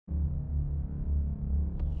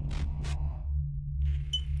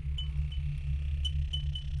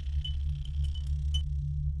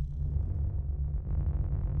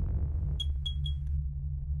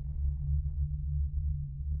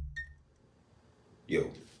Yo,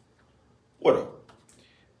 what up?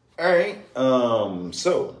 All right.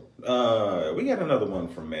 We got another one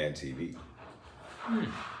from Mad TV.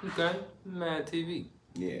 Okay, Mad TV.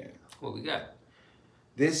 Yeah. What we got?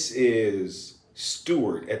 This is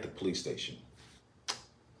Stuart at the police station.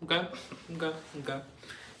 Okay.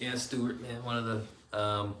 Yeah, Stuart, man, one of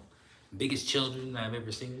the biggest children I've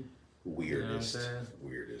ever seen. Weirdest. You know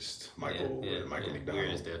Weirdest. Michael McDonald.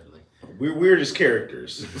 Weirdest, definitely. We're weirdest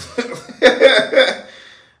characters.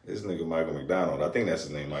 This nigga Michael McDonald. I think that's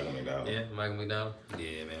his name, Michael McDonald. Yeah, Michael McDonald.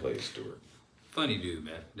 Yeah, man. Plays Stuart. Funny dude,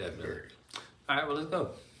 man. Definitely. Very. All right, well, let's go.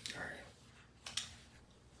 All right.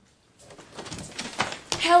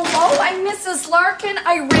 Hello, I'm Mrs. Larkin.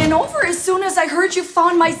 I ran over as soon as I heard you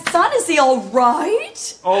found my son. Is he all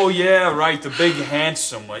right? Oh, yeah, right. The big,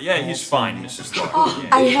 handsome one. Yeah, he's fine, Mrs. Larkin. Oh,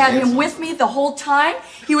 Yeah. I had him with me the whole time.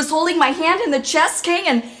 He was holding my hand in the chest king,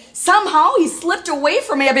 and somehow he slipped away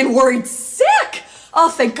from me. I've been worried sick. Oh,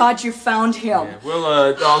 thank God you found him. Yeah, well,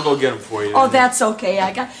 I'll go get him for you. Oh, that's okay.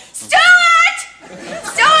 I got... Stuart!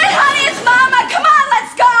 Stuart, honey, it's Mama. Come on,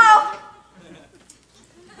 let's go.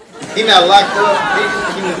 He not locked up.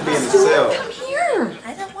 He needs to be in the Stuart, cell. come here.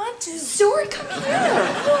 I don't want to. Stuart, come here.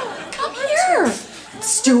 Come here.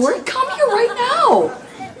 Stuart, come here right now.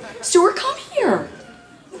 Stuart, come here.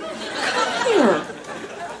 Come here.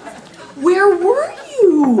 Where were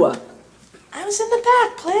you? I was in the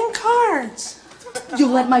back playing cards. You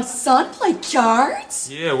let my son play cards?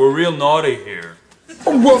 Yeah, we're real naughty here.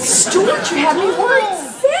 Oh, well, Stuart, you had me worried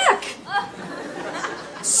sick.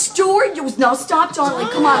 Stuart, now stop dawdling.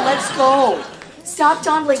 Come on, let's go. Stop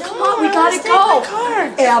dawdling. Come on, we gotta go.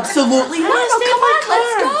 Absolutely not. No, come on,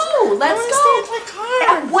 let's go. Let's go.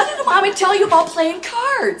 And what did Mama tell you about playing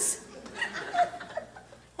cards?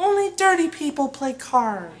 Only dirty people play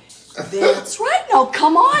cards. That's right. Now,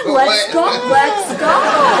 come on, let's go. Let's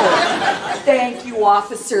go. Thank you,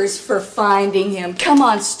 officers, for finding him. Come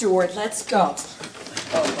on, Stuart, let's go.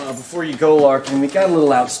 Before you go, Larkin, we got a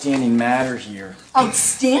little outstanding matter here.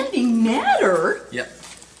 Outstanding matter? Yep.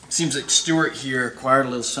 Seems like Stuart here acquired a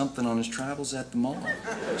little something on his travels at the mall.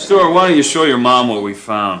 Stuart, why don't you show your mom what we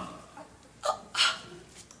found?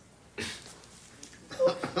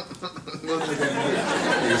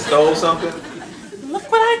 You stole something? Look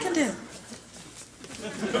what I can do.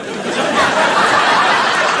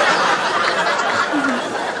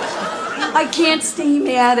 I can't stay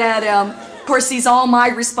mad at him. Of course, he's all my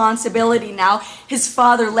responsibility now. His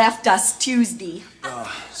father left us Tuesday.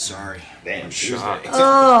 Oh, sorry. Damn, Shocked.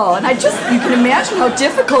 Oh, and you can imagine how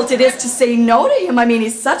difficult it is to say no to him. I mean,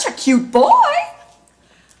 he's such a cute boy.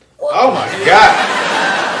 Oh my God.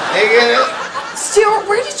 Nigga. Stuart,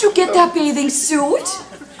 where did you get that bathing suit?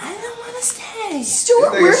 I don't want to stay.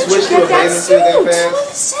 Stuart, This nigga where did you switched to get a that bathing suit that suit? fast? What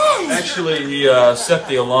it says. Actually, he set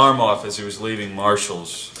the alarm off as he was leaving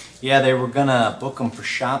Marshall's. Yeah, they were gonna book him for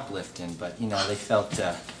shoplifting, but, you know, they felt,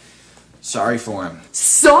 sorry for him.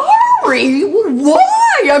 Sorry? Why?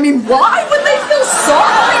 I mean, why would they feel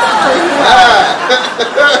sorry for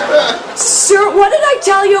him? Stuart, what did I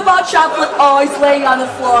tell you about shoplifting? Oh, he's laying on the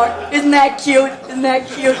floor. Isn't that cute? Isn't that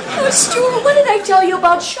cute? Oh, Stuart, what did I tell you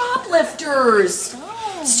about shoplifters?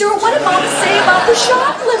 Stuart, what did Mama say about the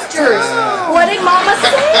shoplifters? What did Mama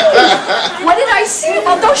say? What did I say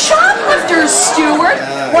about those shoplifters, Stuart?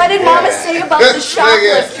 What did Mama say about the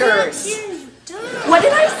shoplifters? What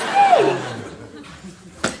did I say?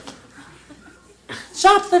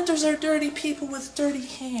 Shoplifters are dirty people with dirty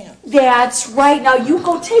hands. That's right. Now you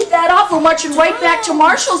go take that off. We're marching right back to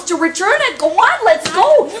Marshall's to return it. Go on, let's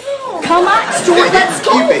go. Come on, Stuart, let's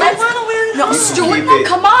go. I want to wear it. No, Stuart, no,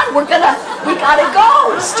 come on. We gotta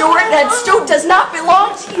go. Stuart, that suit does not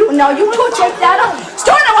belong to you. Now you go take that off.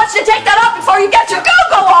 Stuart, I want you to take that off before you get your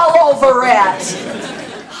go-go all over it.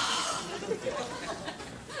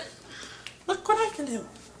 Look what I can do.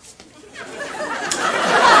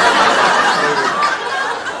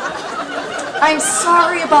 I'm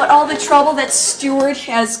sorry about all the trouble that Stuart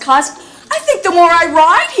has caused. I think the more I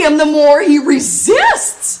ride him, the more he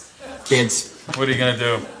resists. Kids. What are you gonna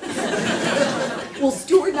do? Well,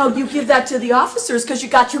 Stuart, now you give that to the officers because you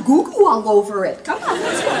got your goo-goo all over it. Come on,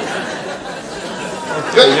 let's go.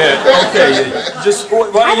 Okay.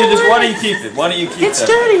 Why don't you keep it? Why don't you keep It's that?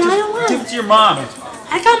 dirty. I don't want Give it. it to your mom.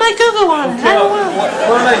 I got my Google on it. I don't want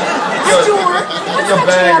it. Stuart, what's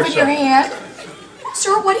that you have in your hand?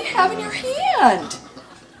 Stuart, what do you have in your hand?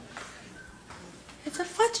 It's a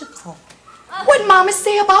fudgicle. What did Mama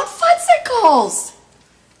say about fudgicles?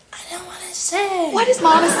 I don't want to say. What does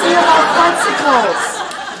Mama say about fudgicles?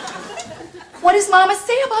 What does Mama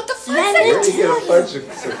say about the Let me fudgicles? Where you get a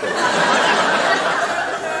fudgicle?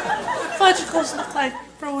 Fudgicles look like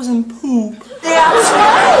frozen poop. That's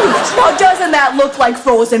right. Now, doesn't that look like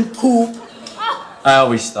frozen poop? I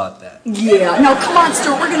always thought that. Yeah. Now, come on,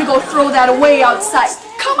 Stuart. We're going to go throw that away outside.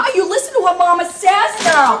 Come on, you listen to what Mama says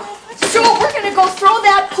now. Stuart, we're going to go throw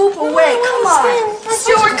that poop away. Come on.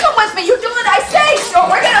 Stuart, come with me. You do what I say,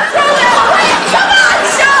 Stuart. We're going to throw that away. Come on,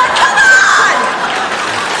 Stuart. Come on.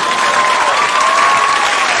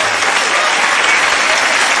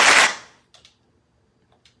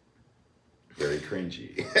 Very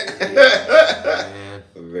cringy. Man.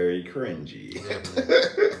 Very cringy.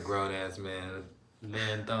 Yeah, grown ass man.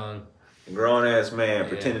 Man thong. Grown ass man Yeah.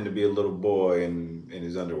 pretending to be a little boy in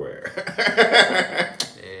his underwear.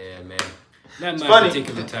 Yeah, man. Not my funny.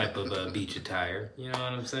 particular type of beach attire. You know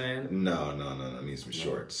what I'm saying? No. Need some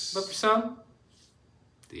shorts. But for some,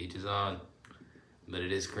 to each his own. But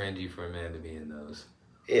it is cringy for a man to be in those.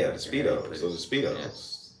 Yeah, the Speedos. Those are Speedos.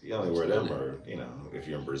 Yeah. You only wear them, or if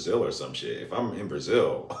you're in Brazil or some shit. If I'm in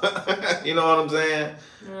Brazil, you know what I'm saying?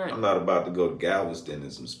 Right. I'm not about to go to Galveston in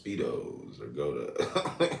some Speedos or go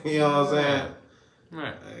to, you know what I'm saying?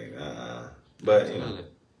 Right. Like, but Absolutely.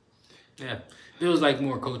 Yeah. It was like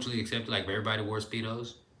more culturally accepted, like everybody wore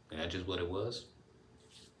Speedos. That's just what it was.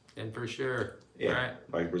 And for sure. yeah, Right.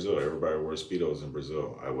 like Brazil, everybody wears Speedos in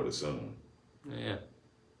Brazil, I would assume. Yeah.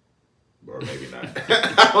 Or maybe not.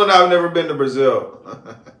 I don't know. I've never been to Brazil.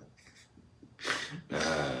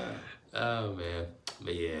 Oh man.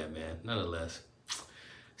 But yeah, man. Nonetheless.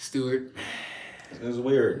 Stuart. It's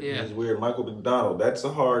weird. Yeah. It's weird. Michael McDonald, that's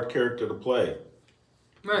a hard character to play.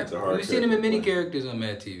 Right. It's a hard We've seen him in many character characters on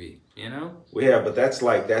Mad TV, you know? Well, yeah, but that's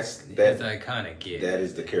That's iconic, yeah. That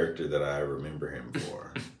is the character that I remember him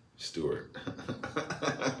for. Stuart.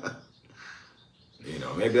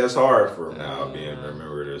 Maybe that's hard for him now, being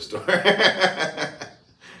remembered as Stuart.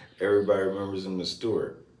 Everybody remembers him as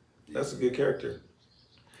Stuart. That's a good character.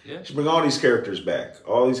 Yeah. Should bring all these characters back.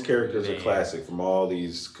 All these characters are Man. classic from all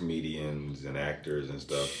these comedians and actors and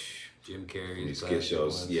stuff. Jim Carrey. These skit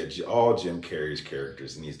shows. Yeah, all Jim Carrey's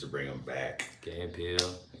characters. He needs to bring them back. Key and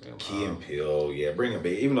Peele. Key and Peele. Yeah, bring them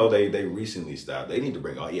back. Even though they recently stopped, they need to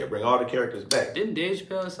bring all the characters back. Didn't Dave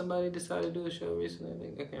Chappelle and somebody decide to do a show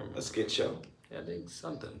recently? I can't remember. A skit show. Yeah, I think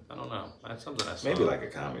something. I don't know. Something I saw. Maybe like a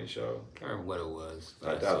comedy show. Can't remember what it was.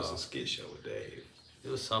 I thought it was a skit show with Dave. It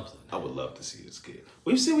was something. I would love to see a skit.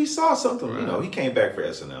 We saw something. Right. He came back for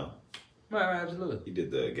SNL. Right, absolutely. He did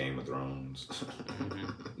the Game of Thrones.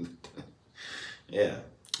 Yeah.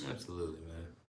 Absolutely, man.